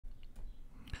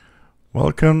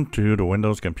Welcome to the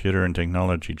Windows Computer and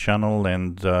Technology channel,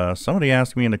 and somebody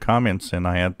asked me in the comments, and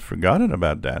I had forgotten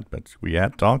about that, but we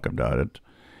had talked about it.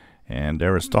 And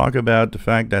there was talk about the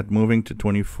fact that moving to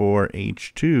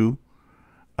 24H2,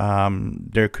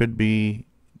 there could be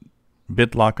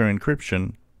BitLocker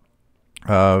encryption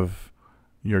of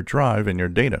your drive and your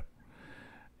data.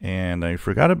 And I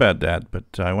forgot about that,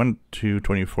 but I went to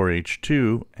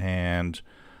 24H2 and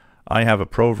I have a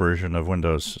Pro version of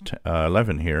Windows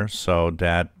 11 here, so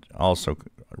that also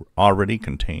already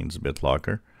contains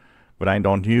BitLocker, but I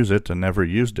don't use it and never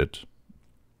used it.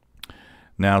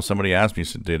 Now somebody asked me,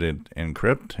 did it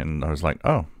encrypt? And I was like,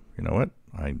 oh, you know what?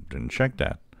 I didn't check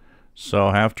that. So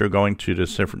after going to the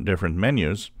different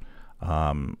menus,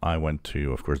 I went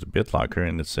to, of course, the BitLocker,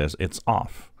 and it says it's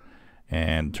off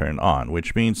and turned on,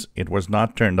 which means it was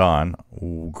not turned on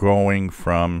going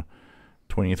from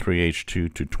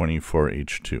 23H2 to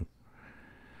 24H2.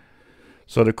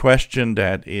 So the question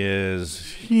that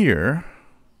is here,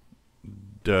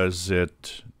 does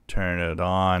it turn it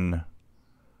on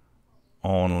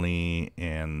only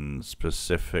in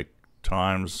specific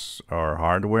times or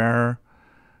hardware?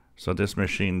 So this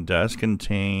machine does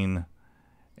contain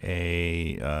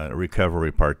a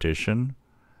recovery partition.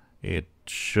 It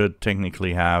should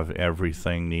technically have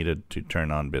everything needed to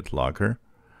turn on BitLocker.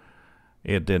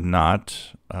 It did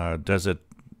not. Does it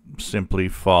simply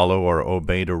follow or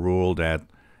obey the rule that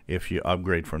if you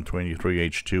upgrade from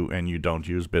 23H2 and you don't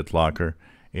use BitLocker,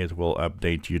 it will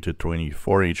update you to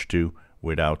 24H2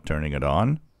 without turning it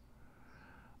on?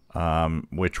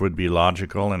 Which would be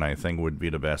logical, and I think would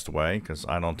be the best way, because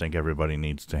I don't think everybody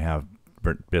needs to have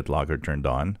BitLocker turned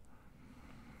on.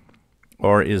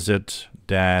 Or is it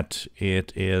that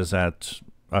it is at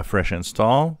a fresh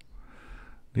install?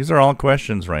 These are all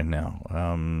questions right now.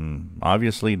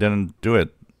 Obviously didn't do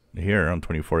it here on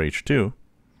 24H2.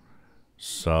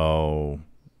 So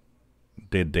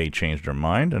did they change their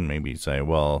mind and maybe say,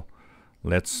 well,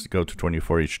 let's go to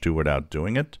 24H2 without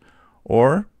doing it?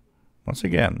 Or, once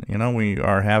again, you know, we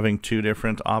are having two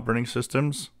different operating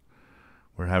systems.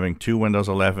 We're having two Windows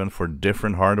 11 for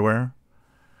different hardware.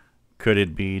 Could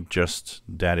it be just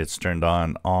that it's turned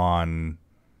on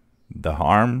the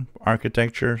ARM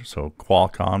architecture, so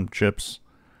Qualcomm chips?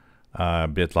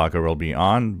 BitLocker will be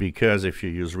on, because if you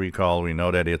use recall, we know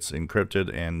that it's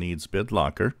encrypted and needs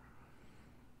BitLocker.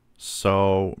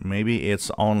 So maybe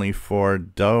it's only for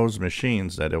those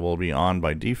machines that it will be on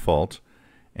by default,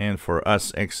 and for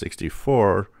us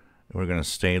x64, we're going to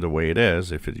stay the way it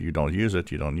is. If you don't use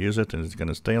it, you don't use it, and it's going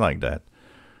to stay like that.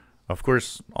 Of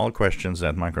course, all questions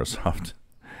that Microsoft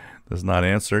does not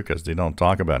answer because they don't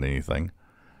talk about anything.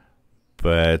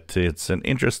 But it's an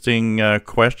interesting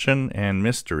question and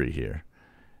mystery here.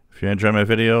 If you enjoy my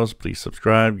videos, please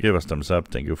subscribe, give us thumbs up.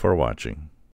 Thank you for watching.